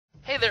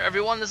there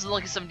everyone, this is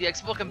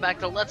LuckySevenDX. Welcome back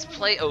to Let's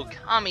Play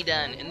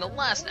Okamiden. In the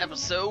last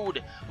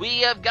episode,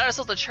 we got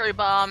ourselves a cherry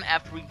bomb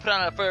after we put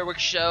on a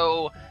fireworks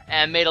show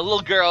and made a little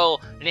girl,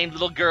 named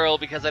Little Girl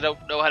because I don't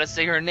know how to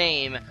say her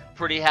name,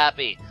 pretty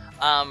happy.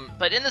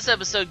 But in this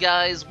episode,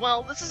 guys,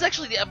 well, this is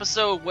actually the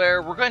episode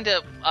where we're going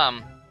to,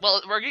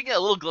 we're going to get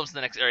a little glimpse of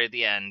the next area at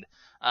the end.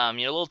 A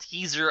little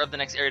teaser of the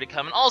next area to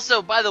come. And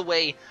also, by the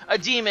way, a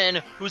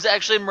demon who's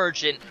actually a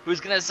merchant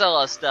who's going to sell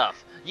us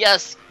stuff.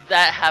 Yes,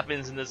 that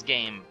happens in this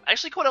game.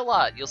 Actually, quite a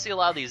lot. You'll see a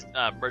lot of these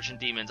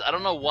merchant demons. I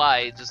don't know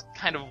why, just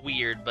kind of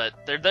weird, but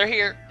they're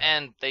here,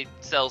 and they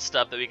sell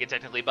stuff that we can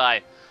technically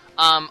buy.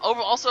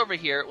 Also over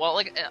here, well,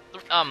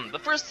 the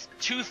first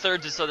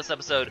 2/3 or so of this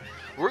episode,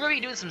 we're going to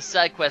be doing some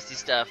side questy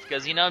stuff,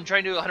 because, I'm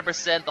trying to do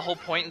 100%. The whole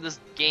point of this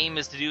game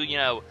is to do,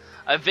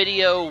 a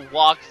video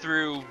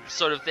walkthrough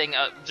sort of thing,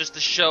 just to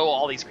show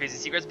all these crazy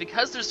secrets,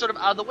 because they're sort of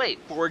out of the way.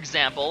 For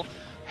example,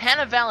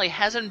 Hannah Valley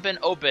hasn't been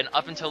open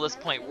up until this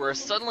point, where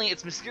suddenly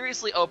it's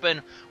mysteriously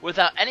open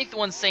without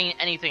anyone saying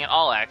anything at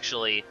all,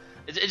 actually.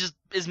 It just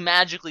is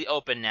magically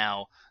open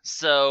now.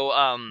 So,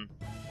 I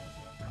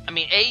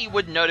mean, A, you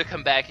wouldn't know to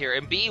come back here,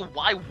 and B,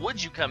 why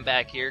would you come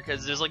back here?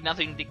 Because there's,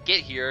 nothing to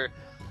get here,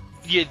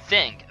 you'd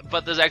think.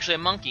 But there's actually a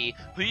monkey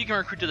who you can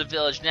recruit to the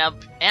village. Now,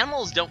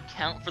 animals don't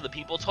count for the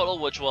people total,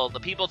 which, well, the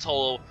people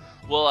total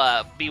will,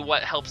 be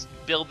what helps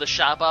build the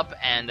shop up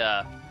and,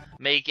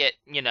 make it,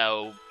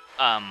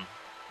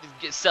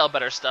 sell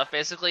better stuff,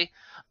 basically.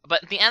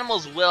 But the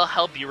animals will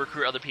help you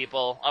recruit other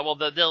people. Well,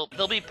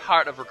 they'll be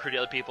part of recruiting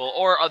other people,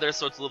 or other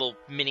sorts of little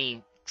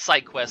mini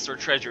side quests or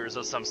treasures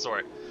of some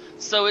sort.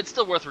 So it's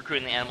still worth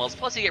recruiting the animals.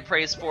 Plus you get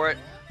praise for it.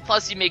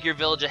 Plus you make your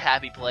village a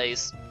happy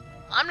place.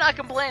 I'm not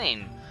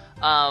complaining.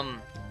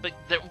 But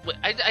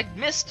I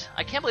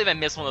can't believe I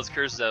missed one of those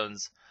curse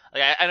zones.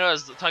 I know I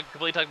was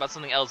completely talking about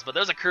something else, but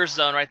there's a curse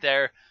zone right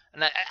there,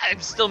 and I'm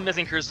still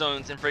missing curse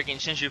zones in freaking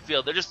Shinshu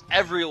Field. They're just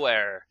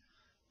everywhere.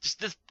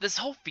 Just this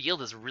whole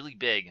field is really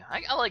big.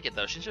 I like it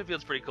though. Shinshu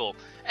Field's pretty cool.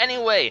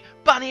 Anyway,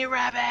 bunny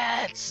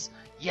rabbits!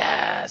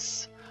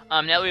 Yes!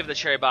 Now that we have the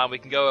cherry bomb, we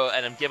can go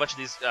and get a bunch of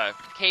these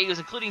caves,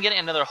 including getting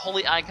another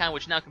holy icon,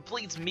 which now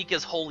completes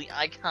Mika's holy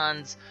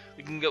icons.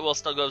 We'll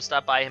still go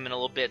stop by him in a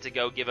little bit to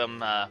go give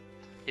him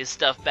his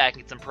stuff back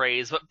and get some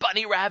praise. But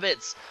bunny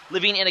rabbits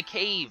living in a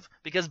cave,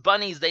 because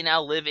bunnies, they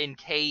now live in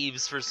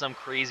caves for some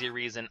crazy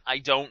reason. I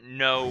don't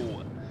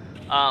know.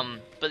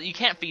 But you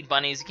can't feed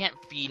bunnies, you can't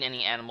feed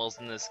any animals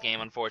in this game,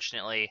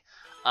 unfortunately.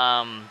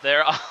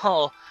 They're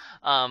all,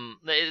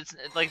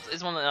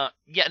 it's one of the,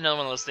 yet another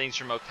one of those things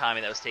from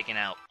Okamiden that was taken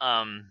out.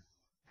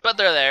 But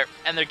they're there,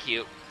 and they're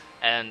cute,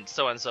 and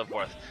so on and so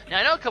forth. Now,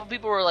 I know a couple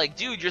people were like,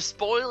 dude, you're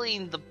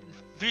spoiling the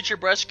future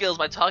brush skills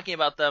by talking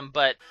about them,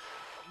 but,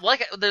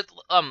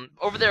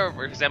 over there,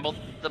 for example,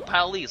 the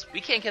pile of leaves,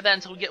 we can't get that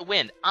until we get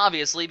wind,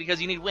 obviously,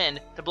 because you need wind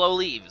to blow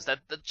leaves. That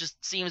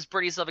just seems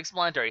pretty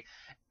self-explanatory.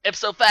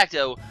 Ipso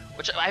facto,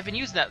 which I've been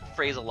using that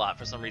phrase a lot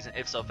for some reason,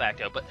 ipso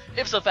facto, but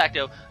ipso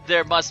facto,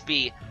 there must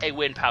be a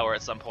wind power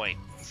at some point.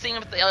 Same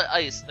with the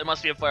ice, there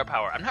must be a fire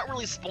power. I'm not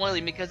really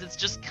spoiling because it's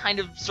just kind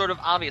of sort of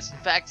obvious. In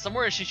fact,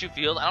 somewhere in Shinshu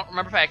Field, I don't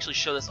remember if I actually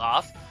show this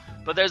off,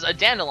 but there's a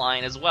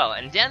dandelion as well,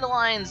 and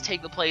dandelions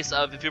take the place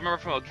of, if you remember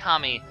from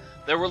Okami,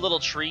 there were little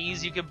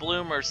trees you could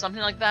bloom or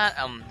something like that,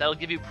 that'll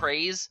give you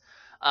praise.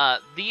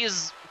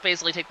 These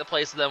basically take the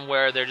place of them,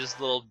 where they're just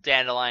little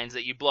dandelions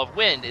that you blow up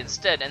wind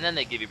instead, and then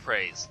they give you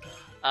praise.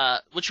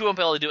 Which we won't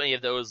be able to do any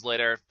of those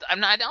later.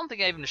 I don't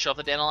think I even show off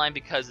the dandelion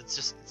because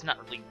it's not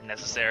really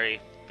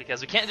necessary, because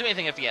we can't do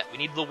anything if yet. We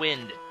need the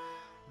wind.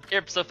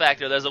 Ipso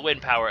facto, there's a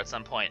wind power at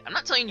some point. I'm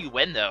not telling you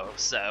when though,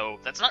 so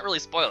that's not really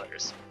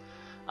spoilers.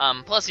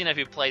 Plus, if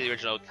you play the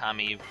original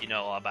Okami, you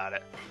know all about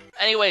it.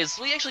 Anyways,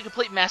 we actually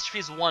complete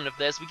Masterpiece 1 of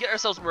this. We get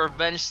ourselves a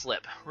Revenge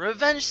Slip.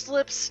 Revenge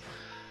Slips?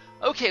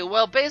 Okay,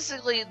 well,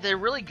 basically, they're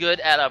really good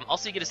at,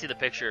 also you get to see the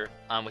picture,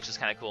 which is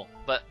kind of cool,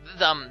 but,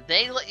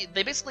 they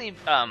basically,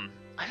 I'm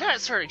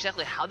not sure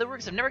exactly how they work,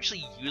 because I've never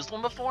actually used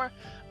one before,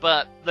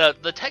 but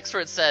the text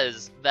for it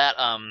says that,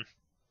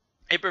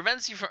 it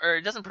prevents you from, or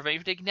it doesn't prevent you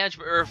from taking damage,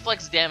 but it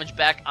reflects damage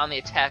back on the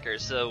attacker,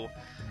 so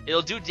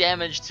it'll do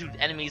damage to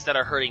enemies that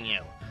are hurting you.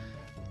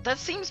 That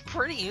seems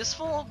pretty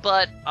useful,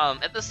 but,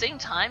 at the same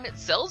time, it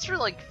sells for,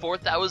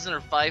 4,000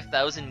 or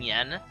 5,000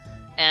 yen,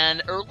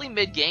 and early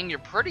mid-game, you're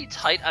pretty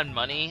tight on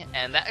money,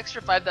 and that extra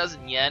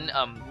 5,000 yen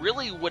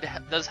really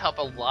does help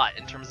a lot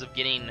in terms of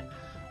getting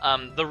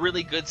the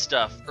really good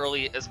stuff as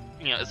early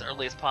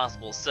as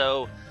possible.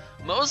 So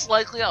most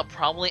likely, I'll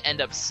probably end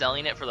up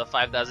selling it for the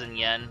 5,000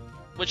 yen,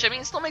 which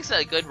still makes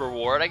it a good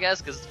reward, I guess,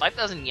 because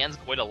 5,000 yen's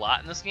quite a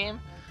lot in this game.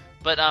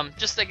 But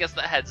just I guess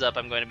that heads up,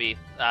 I'm going to be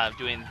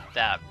doing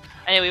that.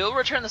 Anyway, we'll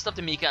return the stuff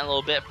to Mika in a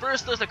little bit.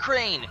 First, there's a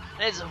crane,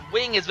 and its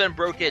wing has been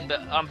broken,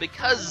 but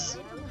because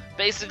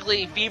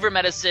basically, fever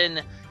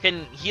medicine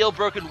can heal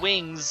broken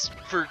wings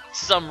for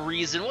some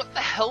reason. What the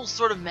hell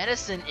sort of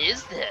medicine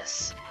is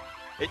this?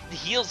 It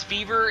heals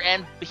fever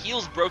and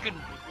heals broken...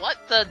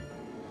 What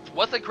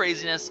the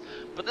craziness?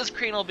 But this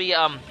crane will be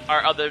our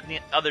other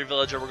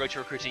villager we're going to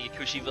recruit to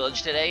Yakushi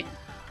Village today.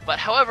 But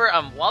however,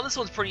 while this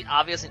one's pretty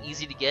obvious and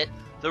easy to get,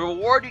 the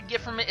reward you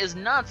get from it is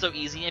not so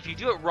easy. If you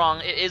do it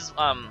wrong, it is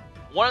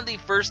one of the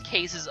first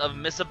cases of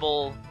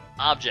missable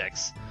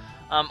objects.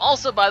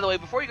 Also, by the way,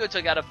 before you go to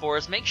Agata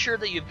Forest, make sure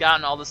that you've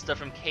gotten all this stuff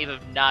from Cave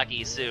of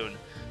Nagi soon,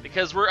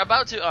 because we're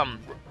about to,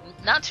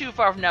 not too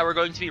far from now, we're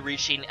going to be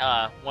reaching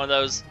one of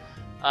those,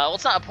 well,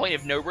 it's not a point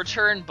of no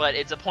return, but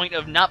it's a point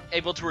of not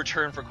able to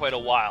return for quite a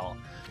while.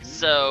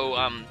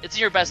 So, it's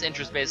in your best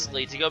interest,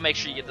 basically, to go make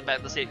sure you get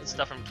the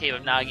stuff from Cave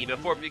of Nagi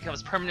before it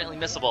becomes permanently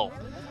missable.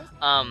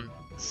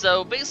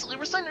 So, basically,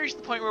 we're starting to reach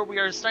the point where we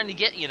are starting to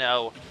get, you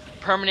know,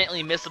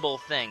 permanently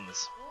missable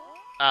things.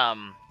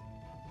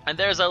 And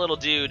there's our little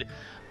dude.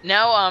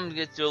 Now, I'm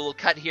going to do a little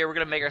cut here. We're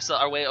going to make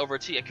our way over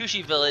to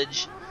Yakushi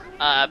Village,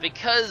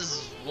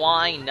 because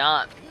why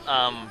not?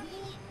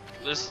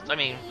 There's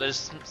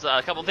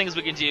a couple things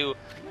we can do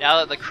now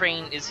that the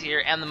crane is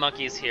here and the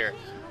monkey is here.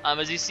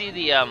 As you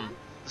see, a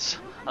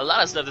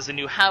lot of stuff. There's a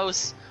new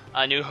house,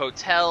 a new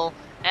hotel,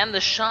 and the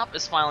shop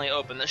is finally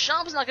open. The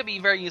shop is not going to be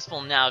very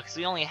useful now because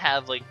we only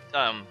have like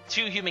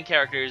 2 human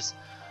characters.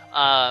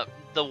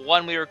 The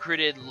one we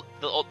recruited,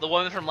 the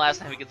one from last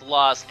time we get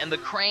lost, and the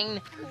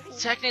crane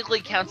technically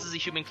counts as a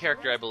human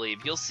character, I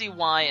believe. You'll see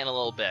why in a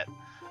little bit.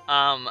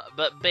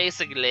 But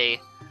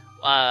basically,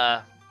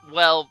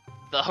 well,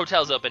 the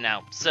hotel's open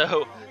now.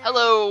 So,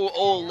 hello,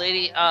 old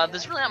lady.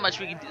 There's really not much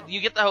we can do.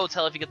 You get the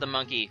hotel if you get the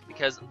monkey,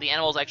 because the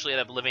animals actually end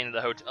up living in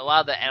the hotel. A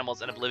lot of the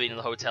animals end up living in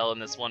the hotel in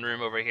this one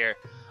room over here,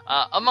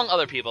 among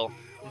other people.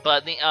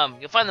 But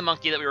you'll find the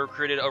monkey that we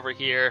recruited over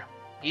here.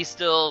 He's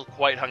still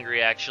quite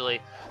hungry, actually.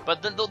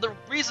 But the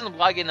reason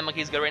why getting the monkey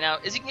is good right now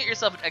is you can get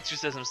yourself an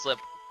exorcism slip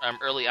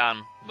early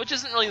on, which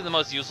isn't really the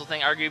most useful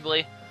thing,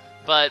 arguably.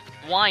 But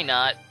why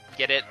not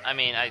get it? I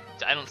mean, I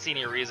don't see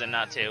any reason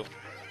not to.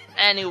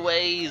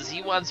 Anyways,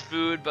 he wants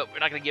food, but we're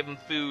not going to give him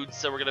food,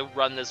 so we're going to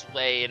run this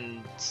way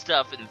and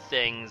stuff and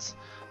things.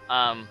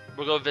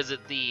 We'll go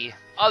visit the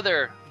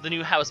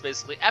new house,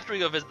 basically, after we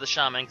go visit the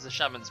shaman, because the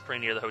shaman's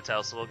pretty near the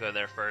hotel, so we'll go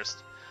there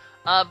first.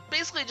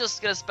 Basically just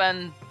gonna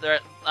spend a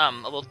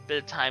little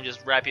bit of time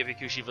just wrapping up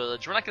Yakushi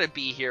Village. We're not gonna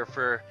be here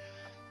for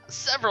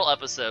several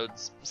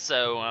episodes,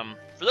 so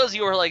for those of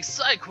you who are like,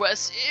 side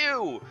quests,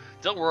 ew!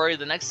 Don't worry,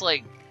 the next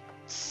like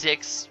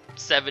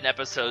 6-7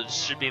 episodes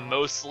should be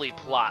mostly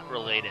plot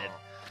related.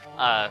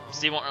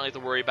 So you won't really have to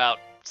worry about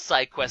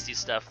side questy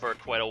stuff for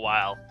quite a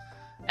while.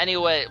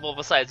 Anyway, well,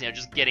 besides, you know,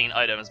 just getting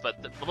items, but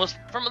for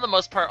the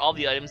most part, all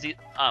the items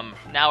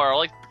now are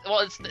like, well,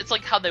 it's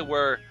like how they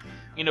were,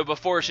 you know,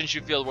 before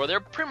Shinshu Field, where they're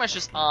pretty much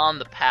just on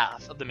the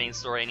path of the main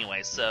story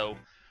anyway. So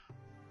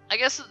I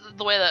guess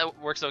the way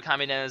that works with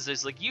Okamiden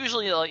is like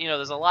usually, you know,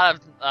 there's a lot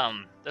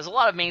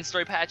of main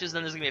story patches,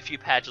 then there's gonna be a few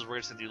patches where we're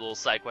just gonna do little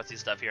side questy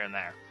stuff here and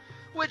there.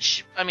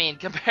 Which, I mean,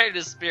 compared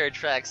to Spirit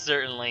Tracks,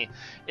 certainly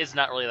is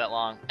not really that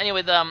long.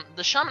 Anyway,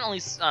 the shaman only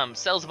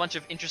sells a bunch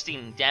of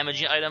interesting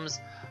damaging items.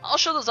 I'll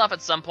show those off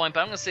at some point,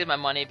 but I'm going to save my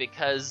money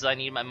because I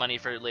need my money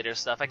for later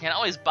stuff. I can't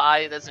always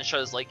buy this and show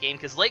this late game,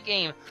 because late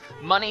game,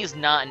 money is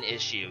not an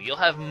issue. You'll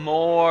have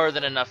more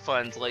than enough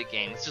funds late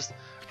game. It's just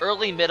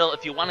early, middle,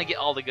 if you want to get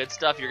all the good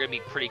stuff, you're going to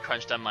be pretty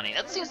crunched on money.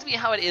 That seems to be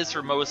how it is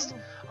for most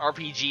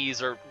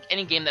RPGs or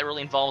any game that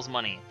really involves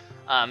money.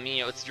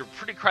 You know, you're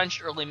pretty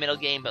crunched early, middle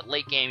game, but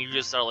late game, you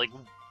just are like,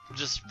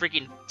 just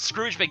freaking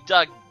Scrooge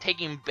McDuck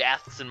taking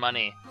baths in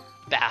money.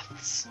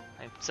 Baths.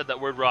 I said that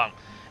word wrong.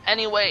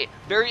 Anyway,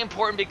 very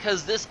important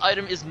because this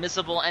item is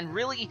missable, and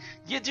really,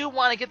 you do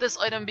want to get this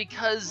item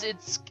because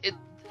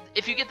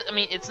if you get, I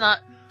mean, it's not,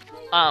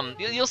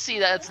 you'll see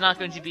that it's not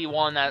going to be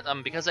one that,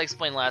 because I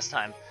explained last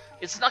time,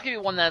 it's not going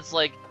to be one that's,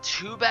 like,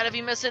 too bad if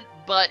you miss it,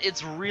 but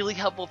it's really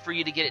helpful for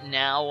you to get it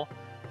now.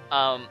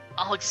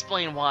 I'll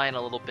explain why in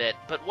a little bit,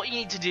 but what you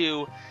need to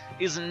do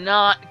is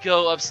not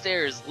go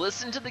upstairs.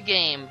 Listen to the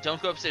game, don't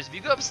go upstairs. If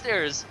you go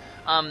upstairs,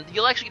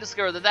 you'll actually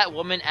discover that that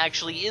woman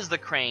actually is the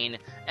crane,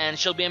 and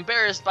she'll be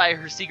embarrassed by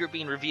her secret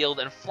being revealed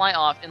and fly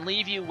off and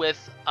leave you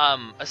with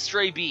a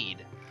stray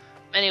bead.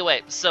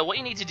 Anyway, so what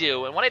you need to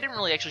do, and what I didn't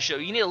really actually show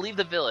you, you need to leave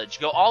the village.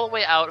 Go all the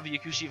way out of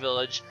Yakushi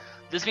Village.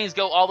 This means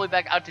go all the way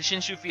back out to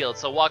Shinshu Field.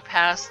 So walk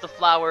past the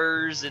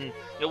flowers, and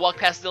you'll walk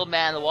past the old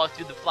man, and walk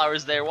through the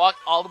flowers there. Walk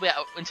all the way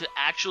out into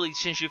actually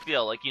Shinshu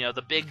Field, like, you know,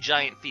 the big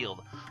giant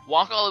field.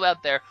 Walk all the way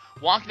out there,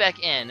 walk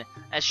back in,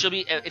 and she'll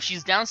be, if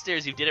she's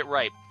downstairs, you did it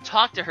right.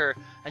 Talk to her,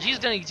 and she's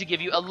going to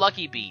give you a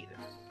lucky bead.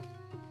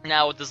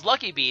 Now, what this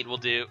lucky bead will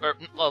do, or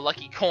a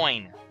lucky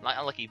coin, not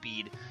a lucky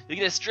bead, you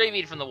get a stray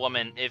bead from the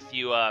woman if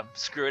you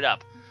screw it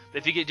up.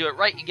 But if you do it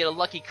right, you get a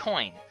lucky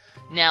coin.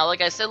 Now,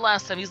 like I said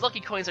last time, these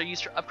lucky coins are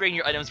used for upgrading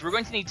your items. We're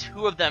going to need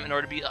 2 of them in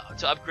order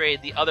to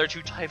upgrade the other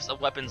 2 types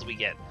of weapons we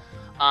get.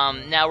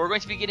 Now, we're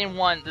going to be getting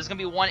one, there's going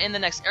to be one in the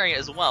next area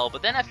as well,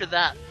 but then after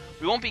that,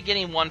 we won't be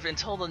getting one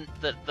until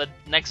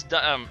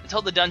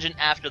until the dungeon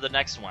after the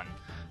next one.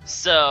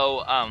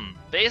 So,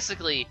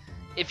 basically,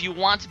 if you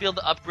want to be able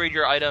to upgrade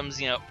your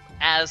items, you know,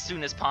 as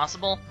soon as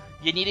possible,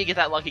 you need to get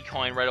that lucky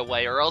coin right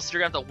away, or else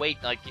you're going to have to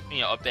wait, like,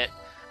 you know, a bit.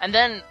 And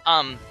then,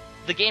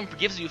 the game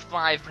gives you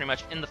 5 pretty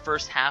much in the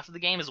first half of the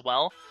game as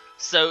well.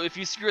 So if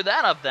you screw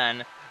that up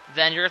then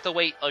then you're going to have to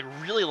wait like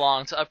really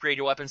long to upgrade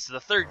your weapons to the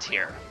 3rd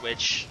tier,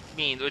 which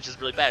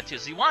is really bad too.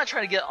 So you want to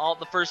try to get all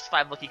the first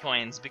 5 lucky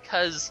coins,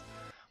 because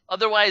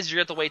otherwise you're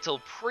going to have to wait till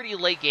pretty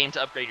late game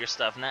to upgrade your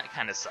stuff, and that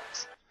kind of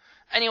sucks.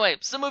 Anyway,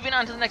 so moving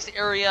on to the next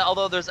area,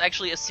 although there's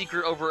actually a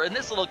secret over in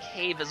this little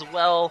cave as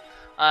well.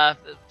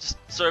 Just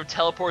sort of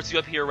teleports you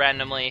up here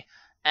randomly.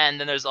 And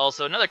then there's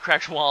also another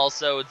cracked wall,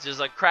 so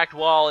there's a cracked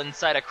wall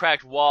inside a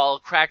cracked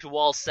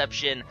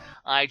wallception.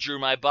 I drew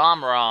my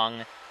bomb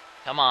wrong.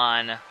 Come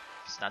on.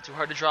 It's not too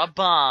hard to draw a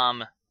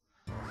bomb.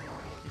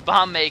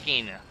 Bomb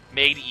making.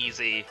 Made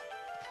easy.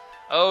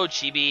 Oh,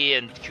 Chibi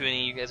and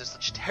Kuni, you guys are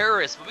such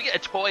terrorists. But we get a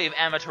toy of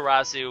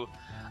Amaterasu.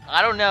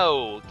 I don't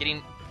know.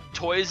 Getting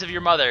toys of your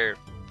mother.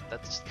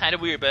 That's just kind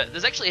of weird, but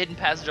there's actually a hidden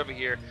passage over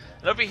here.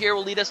 And over here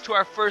will lead us to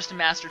our first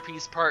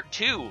Masterpiece Part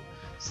 2.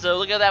 So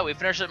look at that, we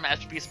finished up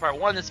Masterpiece Part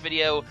 1 in this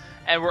video,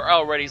 and we're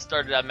already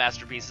started on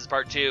Masterpieces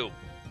Part 2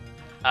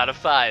 out of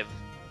 5.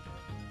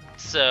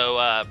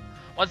 So,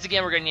 once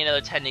again, we're going to need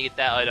another 10 to get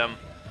that item.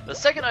 The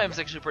second item is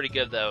actually pretty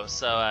good, though,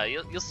 so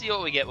you'll see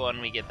what we get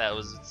when we get that.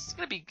 It's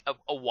going to be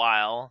a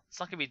while. It's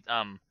not going to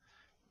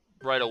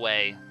be right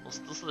away. We'll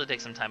still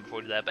take some time before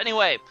we do that. But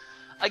anyway,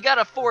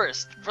 Agata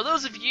Forest. For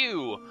those of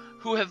you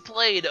who have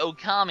played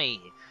Okami,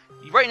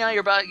 right now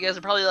you guys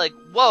are probably like,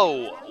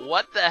 whoa,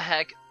 what the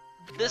heck?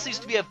 This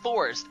used to be a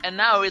forest, and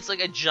now it's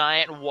like a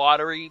giant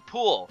watery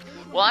pool.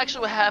 Well,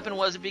 actually what happened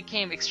was it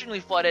became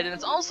extremely flooded, and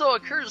it's also a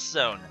curse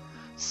zone.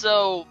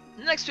 So,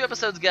 in the next 2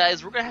 episodes,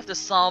 guys, we're going to have to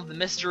solve the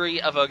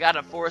mystery of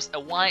Agata Forest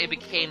and why it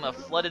became a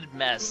flooded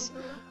mess.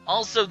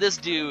 Also, this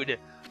dude,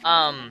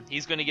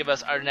 he's going to give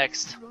us our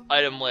next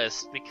item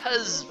list,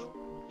 because,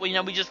 well, you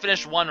know, we just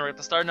finished one, we're at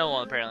the start of another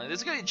one, apparently.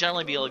 There's going to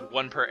generally be like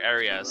 1 per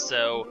area,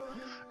 so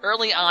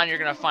early on you're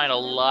going to find a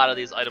lot of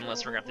these item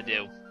lists we're going to have to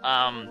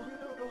do.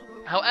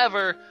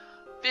 However,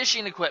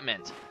 fishing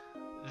equipment.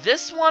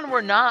 This one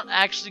we're not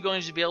actually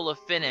going to be able to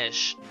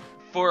finish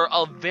for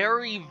a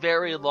very,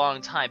 very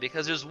long time,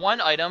 because there's one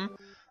item,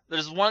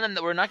 there's one of them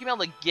that we're not going to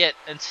be able to get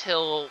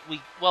until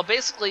we, well,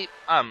 basically,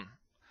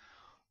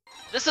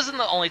 this isn't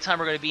the only time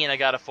we're going to be in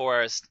Agata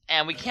Forest,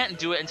 and we can't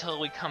do it until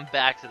we come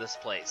back to this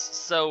place.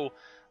 So,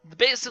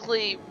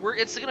 basically,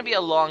 it's going to be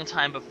a long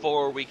time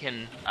before we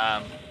can,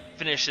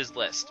 finish his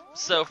list.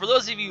 So for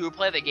those of you who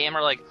play the game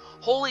are like,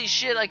 holy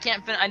shit,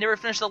 I never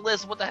finished the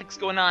list, what the heck's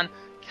going on?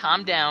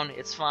 Calm down,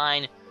 it's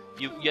fine.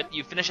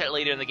 You finish it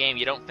later in the game,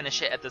 you don't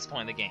finish it at this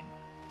point in the game.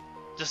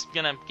 Just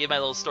gonna give my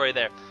little story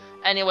there.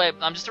 Anyway,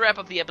 just to wrap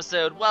up the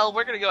episode, well,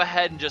 we're gonna go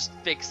ahead and just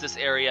fix this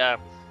area,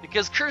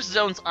 because curse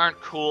zones aren't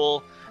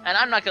cool, and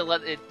I'm not gonna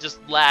let it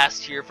just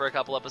last here for a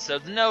couple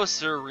episodes. No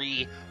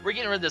siree, we're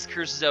getting rid of this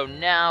curse zone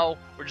now,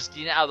 we're just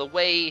getting it out of the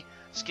way,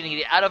 just getting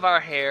it out of our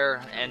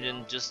hair, and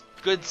then just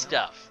good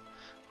stuff.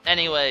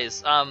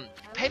 Anyways,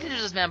 pay attention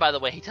to this man, by the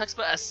way. He talks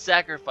about a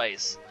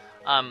sacrifice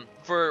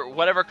for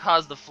whatever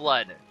caused the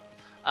flood.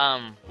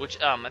 Which,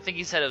 I think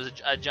he said it was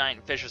a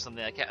giant fish or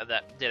something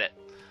that did it.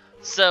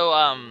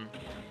 So,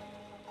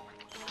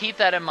 keep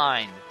that in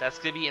mind. That's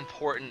going to be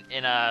important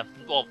in,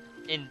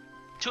 in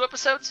 2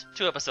 episodes?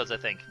 2 episodes, I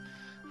think.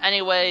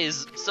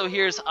 Anyways, so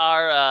here's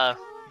our,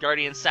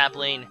 Guardian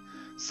Sapling.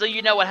 So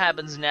you know what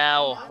happens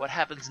now. What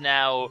happens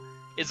now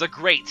is a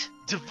great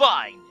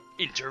divine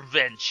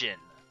intervention.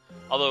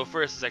 Although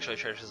first is actually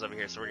treasures over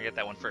here, so we're gonna get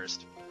that one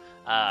first.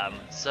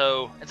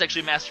 So it's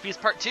actually Masterpiece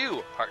Part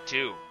 2.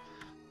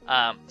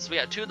 So we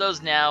got 2 of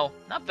those now.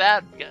 Not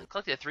bad. We got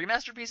collected 3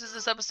 masterpieces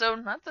this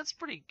episode. That's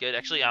pretty good.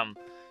 Actually,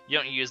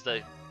 you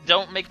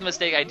don't make the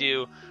mistake I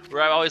do,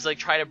 where I always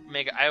try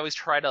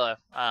to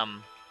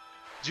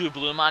do a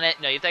bloom on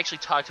it. No, you have to actually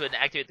talk to it and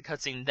activate the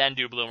cutscene, then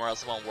do bloom, or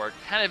else it won't work.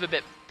 Kind of a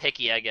bit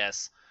picky, I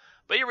guess.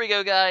 But here we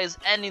go, guys,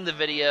 ending the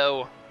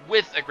video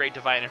with a great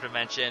divine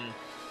intervention,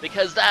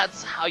 because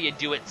that's how you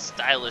do it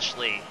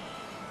stylishly.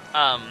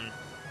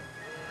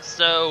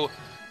 So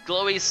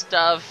glowy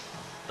stuff.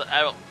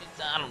 I don't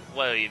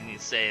what do you even need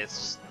to say. It's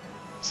just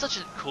such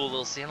a cool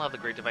little scene. I love the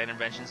great divine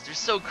interventions. They're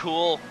so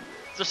cool,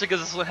 especially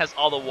because this one has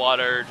all the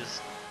water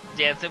just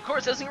dancing. Of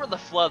course, it doesn't remember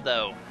the flood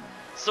though,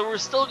 so we're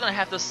still gonna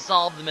have to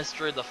solve the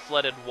mystery of the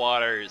flooded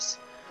waters,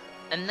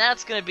 and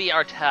that's gonna be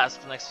our task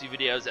for the next few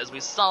videos as we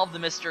solve the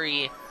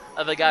mystery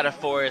of Agata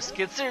Forest.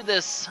 Consider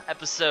this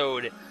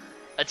episode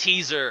a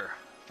teaser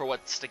for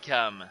what's to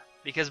come,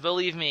 because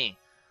believe me,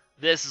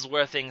 this is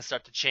where things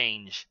start to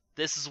change.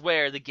 This is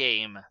where the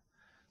game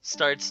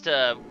starts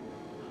to...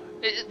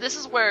 this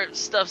is where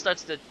stuff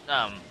starts to...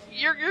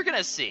 you're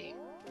gonna see.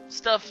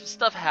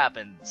 Stuff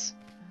happens.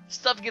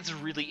 Stuff gets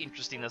really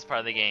interesting in this part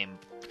of the game.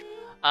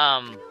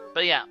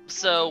 But yeah,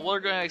 so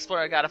we're going to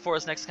explore Agata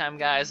Forest next time,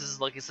 guys. This is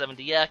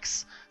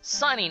LuckySevenDX,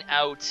 signing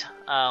out.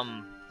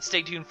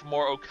 Stay tuned for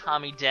more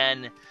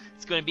Okamiden.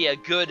 It's going to be a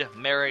good,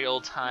 merry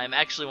old time.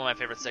 Actually, one of my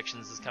favorite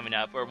sections is coming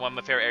up, or one of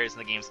my favorite areas in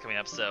the game is coming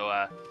up,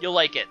 so you'll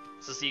like it.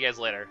 So see you guys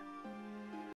later.